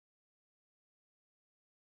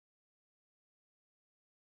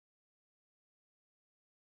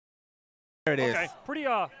There it is. Okay,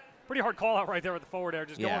 pretty hard call out right there with the forward air,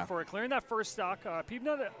 just going for it, clearing that first stock.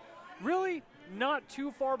 Peanut really not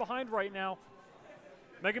too far behind right now.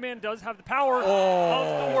 Mega Man does have the power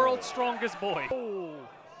of the world's strongest boy. Oh.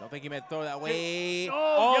 Don't think he meant to throw that way.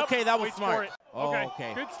 Oh, okay, that was Waits smart.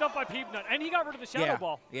 Okay, good stuff by Peanut, and he got rid of the shadow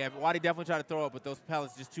ball. Yeah, Waddy definitely tried to throw it, but those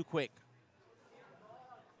pellets just too quick.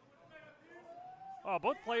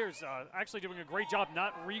 Both players actually doing a great job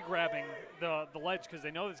not re-grabbing the ledge because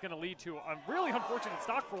they know it's going to lead to a really unfortunate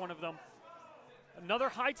stock for one of them. Another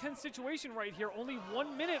high tense situation right here. Only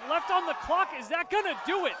 1 minute left on the clock. Is that going to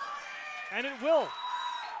do it? And it will.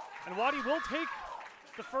 And Waddy will take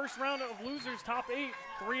the first round of losers, top 8,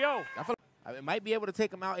 3-0. It might be able to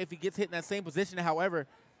take him out if he gets hit in that same position. However,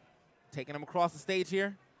 taking him across the stage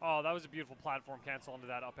here. Oh, that was a beautiful platform cancel into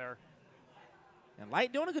that up air. And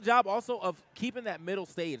Light doing a good job also of keeping that middle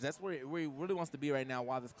stage. That's where he really wants to be right now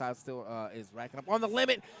while this cloud still is racking up on the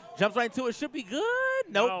limit. Jumps right into it. Should be good.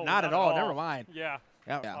 Nope, no, not at all. Never mind. Yeah.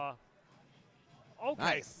 Okay,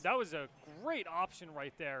 nice. That was a great option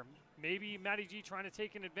right there. Maybe Matty G trying to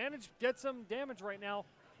take an advantage, get some damage right now.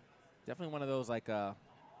 Definitely one of those, like, I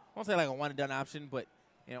won't say like a one-and-done option, but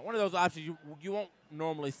one of those options you won't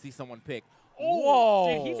normally see someone pick. Oh,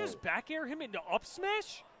 whoa. Did he just back air him into up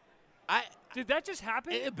smash? Did that just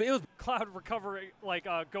happen? It was cloud recovery, like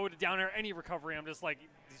go to down air, any recovery. I'm just like,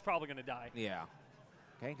 he's probably going to die. Yeah.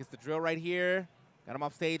 Okay, gets the drill right here. Got him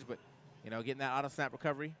off stage, but, getting that auto-snap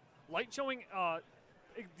recovery. Light showing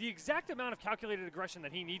the exact amount of calculated aggression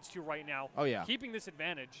that he needs to right now. Oh, yeah. Keeping this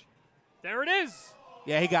advantage. There it is.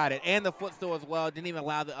 Yeah, he got it. And the footstool as well. Didn't even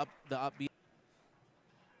allow the upbeat.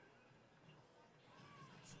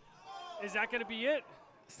 Is that going to be it?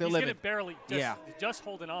 Still he's living. He's going to barely just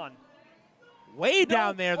holding on. Way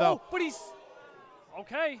down there, though. Oh, but he's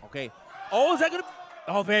okay. Okay. Oh, is that going to –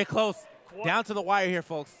 oh, very close. Down to the wire here,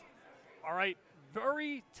 folks. All right.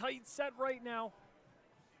 Very tight set right now.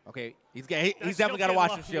 Okay. He's definitely got to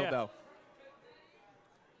watch his shield, though.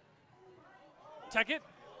 Tech it.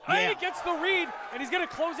 Yeah. And he gets the read, and he's going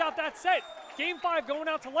to close out that set. Game 5 going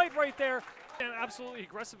out to Light right there. And absolutely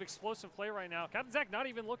aggressive, explosive play right now. Captain Zach not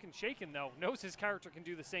even looking shaken, though. Knows his character can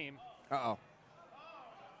do the same. Uh-oh.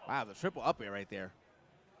 Wow, the triple up air right there.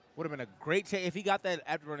 Would have been a great chase. If he got that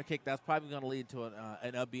afterburner kick, that's probably going to lead to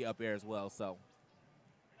an up-B up air as well. So,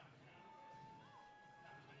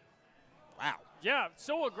 wow. Yeah,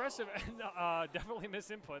 so aggressive and definitely miss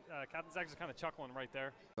input. Captain Zach is kind of chuckling right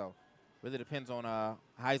there. So, really depends on how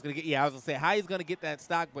he's going to get. Yeah, I was going to say how he's going to get that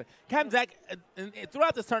stock. But Captain Zach,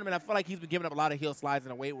 throughout this tournament, I feel like he's been giving up a lot of heel slides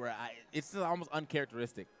in a way where it's almost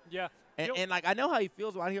uncharacteristic. Yeah. And like, I know how he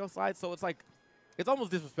feels about heel slides, so it's like, it's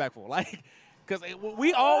almost disrespectful. Like, because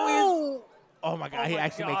we always. Oh my God, he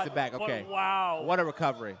actually makes it back. Okay. Wow. What a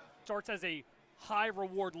recovery. Starts as a high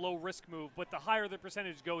reward, low risk move, but the higher the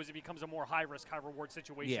percentage goes, it becomes a more high risk, high reward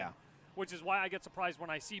situation. Yeah. Which is why I get surprised when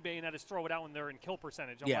I see Bayonettas throw it out when they're in kill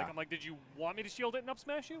percentage. I'm like, did you want me to shield it and up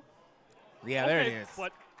smash you? Yeah, there it is.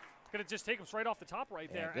 But gonna just take him straight off the top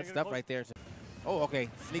right there. Good stuff right there. Oh, okay.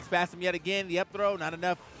 Sneaks past him yet again. The up throw, not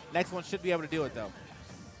enough. Next one should be able to do it though.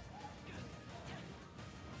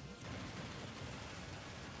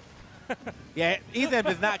 Yeah, Ethan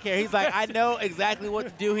does not care. He's like, I know exactly what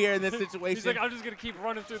to do here in this situation. He's like, I'm just going to keep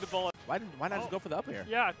running through the bullet. Why not just go for the up air?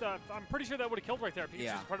 Yeah, I'm pretty sure that would have killed right there. He's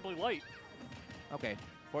just incredibly light. Okay,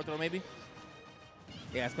 fourth throw maybe?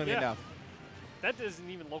 Yeah, it's going to be enough. That doesn't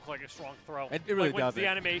even look like a strong throw. It really doesn't. The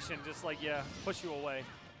animation just like, push you away.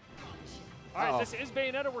 All right, this is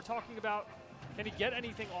Bayonetta we're talking about. Can he get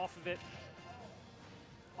anything off of it?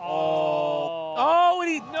 Oh,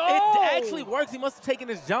 and it actually works. He must have taken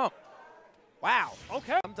his jump. Wow.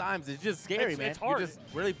 Okay. Sometimes it's just scary, man. It's hard. You're just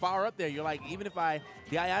really far up there. You're like, even if I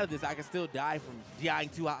die out of this, I can still die from DIing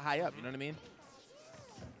too high up. You know what I mean?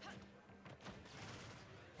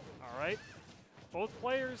 All right. Both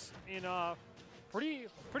players in pretty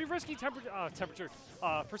risky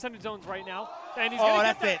percentage zones right now. And he's gonna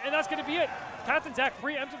get that, and that's going to be it. Captain Zach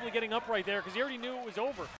preemptively getting up right there because he already knew it was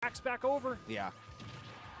over. Backs back over. Yeah.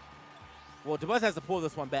 Well, DeBuzz has to pull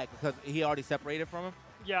this one back because he already separated from him.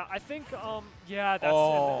 Yeah, I think,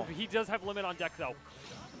 that's he does have limit on deck, though.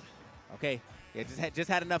 Okay. Yeah, just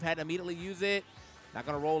had enough, had to immediately use it. Not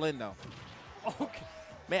going to roll in, though. Okay.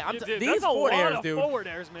 Man, these forward airs, dude. Forward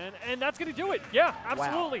airs, man. And that's going to do it. Yeah,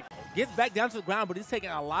 absolutely. Wow. Gets back down to the ground, but he's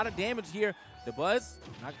taking a lot of damage here. DeBuzz,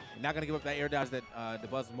 not going to give up that air dodge that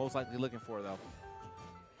DeBuzz is most likely looking for, though.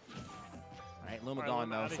 All right, Luma gone,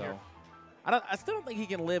 though, so. I still don't think he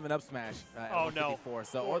can live an up smash at 154.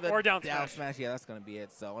 So, or down smash. Yeah, that's going to be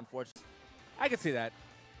it. So, unfortunately, I can see that.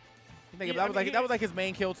 That was like his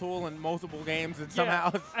main kill tool in multiple games, and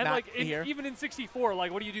somehow it's and not like here. even in 64,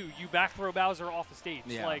 like what do? You back throw Bowser off the stage.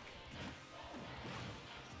 Yeah. Like,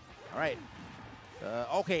 all right.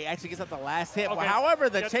 Okay, actually gets up the last hit. okay. Well, however,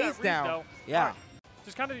 the Gets chase that down. though. Yeah. Right.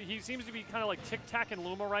 Just kind of, he seems to be kind of like tic-tac and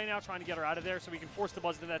Luma right now, trying to get her out of there so we can force the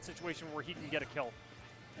Buzz into that situation where he can get a kill.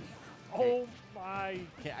 Oh my!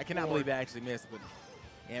 I cannot Lord. believe it actually missed, but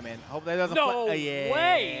yeah, man. Hope that doesn't. No yeah.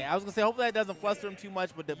 way! I was gonna say hopefully that doesn't fluster him too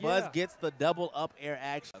much, but the Buzz gets the double up air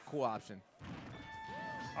action. A cool option.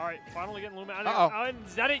 All right, finally getting Luma out Uh-oh. of there.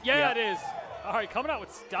 Is that it? Yeah, it is. All right, coming out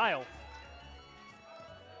with style.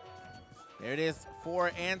 There it is.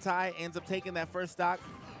 4 anti ends up taking that first stock,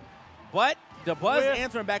 but the Buzz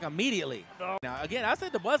answering back immediately. No. Now again, I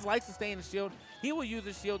said the Buzz likes to stay in the shield. He will use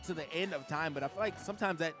the shield to the end of time, but I feel like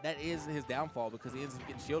sometimes that is his downfall because he ends up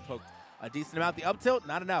getting shield poked a decent amount. The up tilt,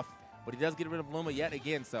 not enough, but he does get rid of Luma yet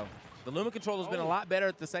again. So the Luma control has been a lot better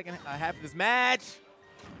at the second half of this match.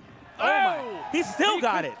 Oh my! He still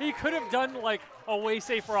got it. He could have done like a way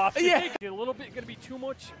safer option. Yeah. A little bit going to be too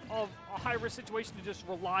much of a high-risk situation to just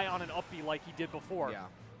rely on an up B like he did before. Yeah.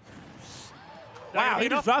 Not Wow, he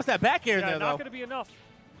just drops that back air there, not though. Not going to be enough.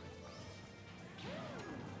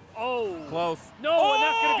 Oh. Close. No, and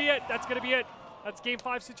that's going to be it. That's going to be it. That's game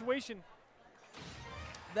 5 situation.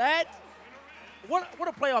 What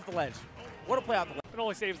a play off the ledge. What a play off the ledge. It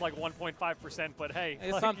only saves like 1.5%, but hey.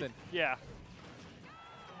 It's like, something. Yeah.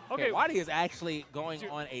 Okay, Waddy is actually going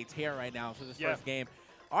on a tear right now for this first game.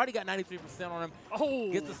 Already got 93% on him.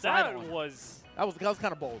 Oh, gets the side that was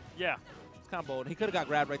kind of bold. Yeah. It's kind of bold. He could have got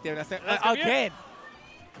grabbed right there. That's again.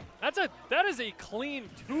 That is a clean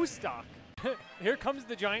 2-stock. Here comes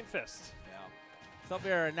the giant fist. Yeah.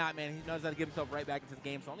 Self-air or not, man, he knows how to get himself right back into the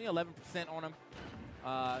game. So only 11% on him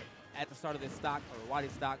at the start of this stock, or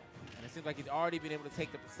Waddy's stock. And it seems like he's already been able to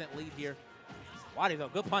take the percent lead here. Waddy, though,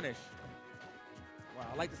 good punish. Wow,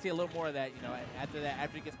 I'd like to see a little more of that,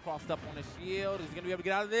 after he gets crossed up on his shield. Is he going to be able to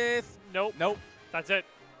get out of this? Nope. Nope. That's it.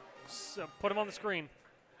 So put him on the screen.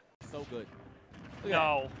 So good.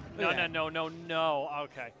 No.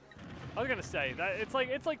 Okay. I was gonna say that it's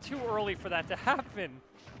like too early for that to happen.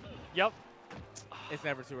 Yep. It's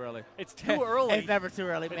never too early. It's too early. It's never too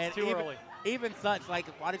early, man. It's too early. Even such, like,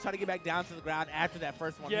 Waddy tried to get back down to the ground after that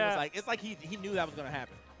first one. Yeah. He was like, it's like he knew that was gonna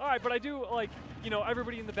happen. All right, but I do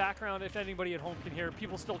everybody in the background, if anybody at home can hear,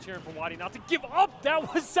 people still cheering for Waddy not to give up.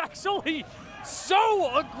 That was actually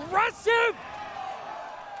so aggressive.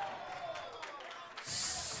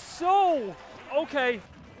 So okay.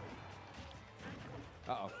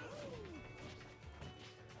 Uh-oh.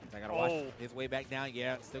 I gotta watch his way back down.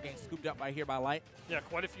 Yeah, still getting scooped up right here by Light. Yeah,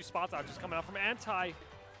 quite a few spots out just coming out from Anti.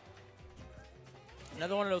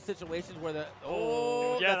 Another one of those situations where the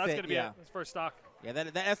yeah, that's gonna be it. That's first stock. Yeah,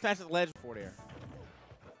 that smashes the ledge for there.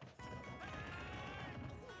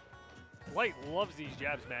 Light loves these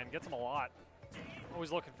jabs, man. Gets them a lot.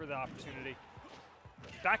 Always looking for the opportunity.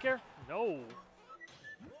 Back air? No.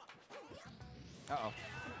 Uh-oh.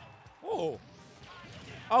 Oh.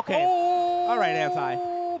 Okay. Oh, all right, Anti.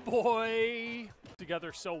 Oh, boy.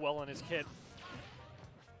 Together so well in his kit.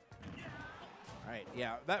 All right,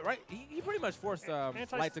 yeah. He pretty much forced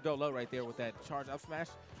Light to go low right there with that charge up smash.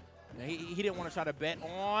 He didn't want to try to bet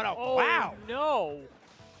on. Oh, wow. No.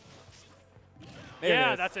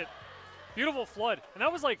 There that's it. Beautiful flood. And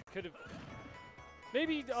that was like,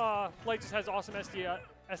 maybe Light just has awesome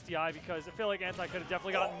SDI because I feel like Anti could have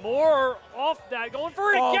definitely gotten more off that. Going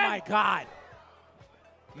for it again. Oh, my God.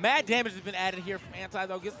 Mad damage has been added here from Anti,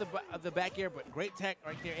 though. Gets the back air, but great tech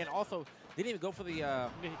right there. And also, didn't even go for the...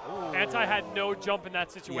 Anti had no jump in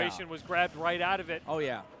that situation, was grabbed right out of it. Oh,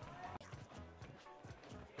 yeah.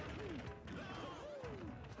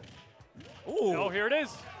 Ooh. Oh, here it is.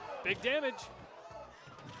 Big damage.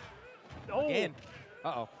 Oh. Again.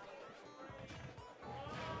 Uh-oh.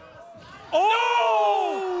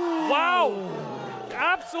 Oh! Wow.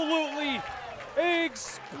 Absolutely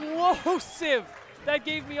explosive. That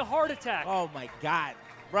gave me a heart attack. Oh, my God.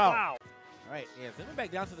 Bro. Wow. All right, yeah, send him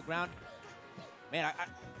back down to the ground. Man,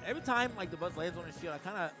 every time, like, the Buzz lands on his shield, I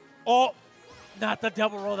kind of... Oh! Not the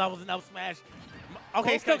double roll. That was an up smash.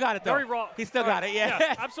 Okay, he still got it, though. Very raw. He still got it,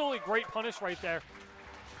 yeah. Absolutely great punish right there.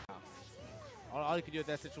 All you can do with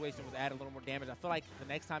that situation was add a little more damage. I feel like the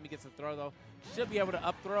next time he gets a throw, though, should be able to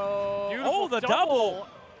up throw. Beautiful. Oh, the double.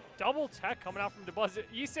 Double tech coming out from DeBuzz.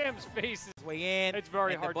 Esam's face is way in. It's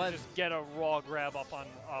very hard to just get a raw grab up on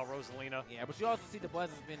Rosalina. Yeah, but you also see DeBuzz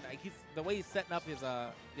has been like the way he's setting up his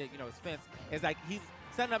his fence is like he's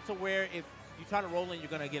setting up to where if you try to roll in, you're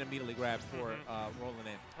gonna get immediately grabbed for rolling in.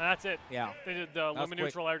 And that's it. Yeah. They did the Luma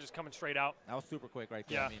neutral air just coming straight out. That was super quick right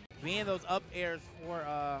there. Yeah. I mean, being those up airs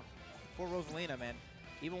for for Rosalina, man.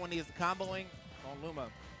 Even when he's comboing on Luma.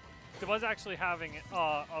 Debuzz actually having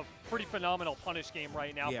a pretty phenomenal punish game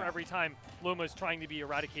right now for every time Luma is trying to be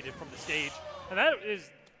eradicated from the stage. And that is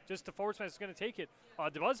just the forward smash is going to take it.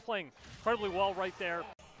 Debuzz playing incredibly well right there.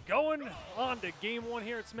 Going on to game 1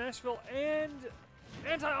 here at Smashville, and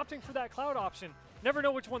opting for that cloud option. Never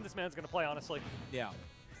know which one this man's going to play, honestly. Yeah.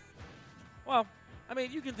 Well, I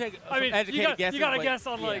mean, you can take educated guesses. You got to guess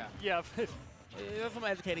on, like, There's some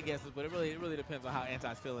educated guesses, but it really depends on how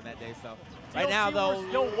Anti's feeling that day. So right now, though,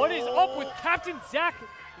 yo, what is up with Captain Zach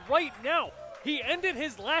right now? He ended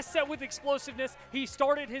his last set with explosiveness. He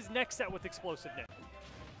started his next set with explosiveness.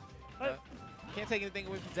 Can't take anything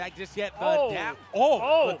away from Zach just yet.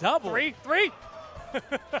 The double. Three.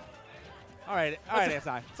 All right,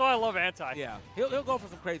 Anti. So I love Anti. Yeah, he'll go for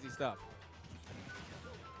some crazy stuff.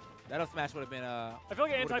 That up smash would have been. I feel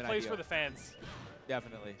like Anti plays for the fans.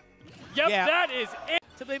 Definitely. Yep, that is it.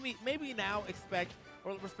 So maybe now expect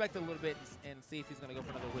or respect a little bit and see if he's going to go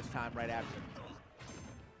for another wish time right after.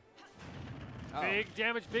 Big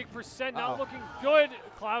damage, big percent, not looking good.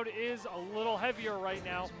 Cloud is a little heavier right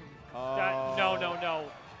now. No.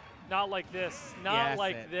 Not like this. Not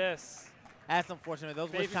like this. That's unfortunate.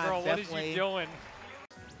 Those wish times girl, definitely. What is you doing?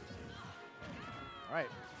 All right.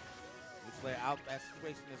 Good play out that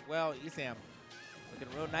situation as well. Esam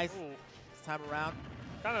looking real nice this time around.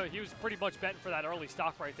 He was pretty much betting for that early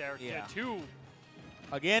stock right there. Yeah. 2.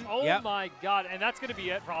 Again? Oh my God, and that's going to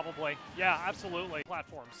be it probably. Yeah, absolutely.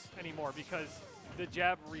 Platforms anymore because the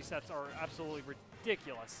jab resets are absolutely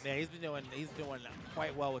ridiculous. Yeah, he's doing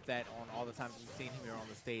quite well with that on all the times we've seen him here on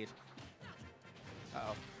the stage.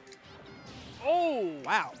 Uh-oh. Oh!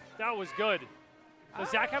 Wow. That was good.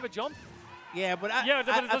 Does Zach have a jump? Yeah, but but it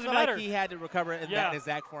doesn't I feel matter. like he had to recover in that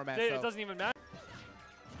Zach format. It doesn't even matter.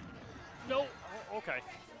 No. Okay.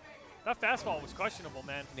 That fastball was questionable,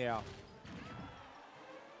 man. Yeah.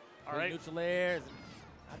 All right. Neutral air is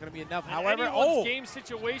not going to be enough. And However, game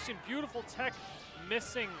situation, beautiful tech,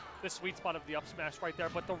 missing the sweet spot of the up smash right there,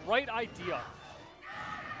 but the right idea.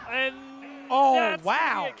 And that's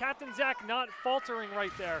wow. Captain Zach not faltering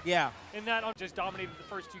right there. Yeah. In that, just dominated the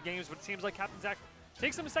first 2 games, but it seems like Captain Zach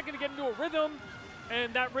takes him a second to get into a rhythm,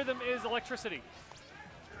 and that rhythm is electricity.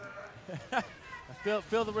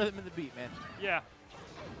 Feel the rhythm in the beat, man. Yeah.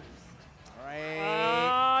 All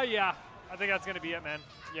right. Yeah. I think that's going to be it, man.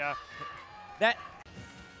 Yeah. All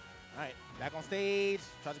right. Back on stage.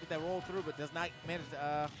 Tries to get that roll through, but does not manage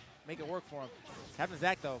to make it work for him. Captain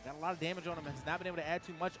Zach, though, got a lot of damage on him and has not been able to add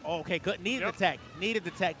too much. Oh, okay. Good. Needed the tech. Needed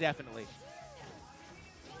the tech, definitely.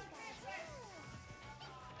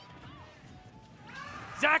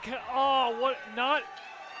 Zach, what? Not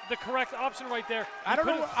the correct option right there. I don't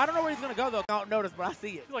know where he's going to go, though. I don't notice, but I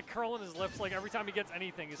see it. He's like curling his lips like every time he gets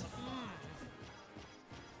anything. He's like,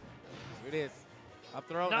 Here it is. Up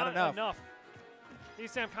throw, not enough.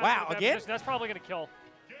 Esam kind of again? That's probably going to kill.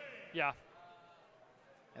 Yeah.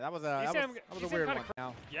 That was a weird one.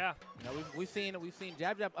 Now, yeah. We've seen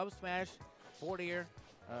jab up smash, forward air,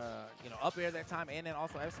 up air that time, and then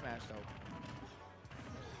also F smash though.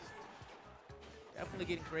 Definitely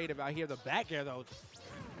getting creative out here. The back air though.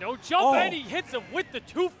 No jump, and he hits him with the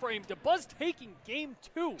 2-frame. Debuzz taking game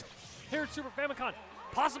 2 here at Super Famicon,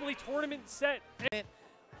 possibly tournament set.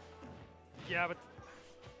 Yeah, but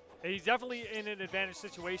he's definitely in an advantage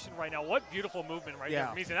situation right now. What beautiful movement right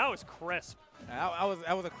there. That was crisp. That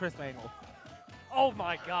was a crisp angle. Oh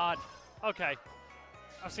my God. Okay.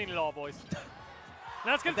 I've seen it all, boys.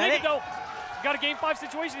 That's going to take it, though. Got a game 5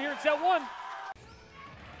 situation here in set 1. Ooh,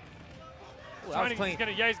 that was clean. He's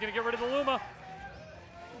going to get rid of the Luma.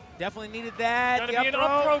 Definitely needed that. Going to be an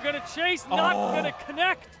up throw. Going to chase. Not going to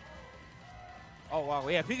connect. Oh, wow.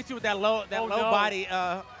 Yeah, Pikachu with that low body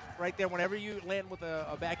right there. Whenever you land with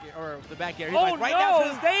a back air, or the back air, he's like right down to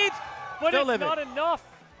the stage. But still it's living. Not enough.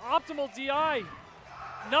 Optimal DI.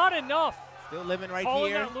 Not enough. Still living right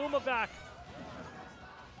Calling here. That Luma back.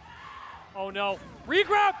 Oh, no.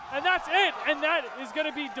 Regrab, and that's it. And that is going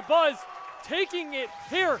to be Debuzz taking it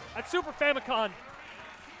here at Super Famicon.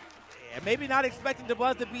 Yeah, maybe not expecting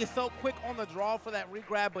Debuzz to be so quick on the draw for that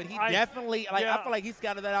regrab, but he definitely, I feel like he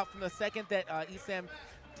scouted that out from the second that Esam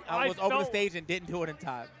was over the stage and didn't do it in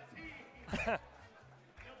time.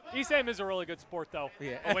 Esam is a really good sport, though,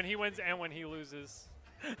 when he wins and when he loses.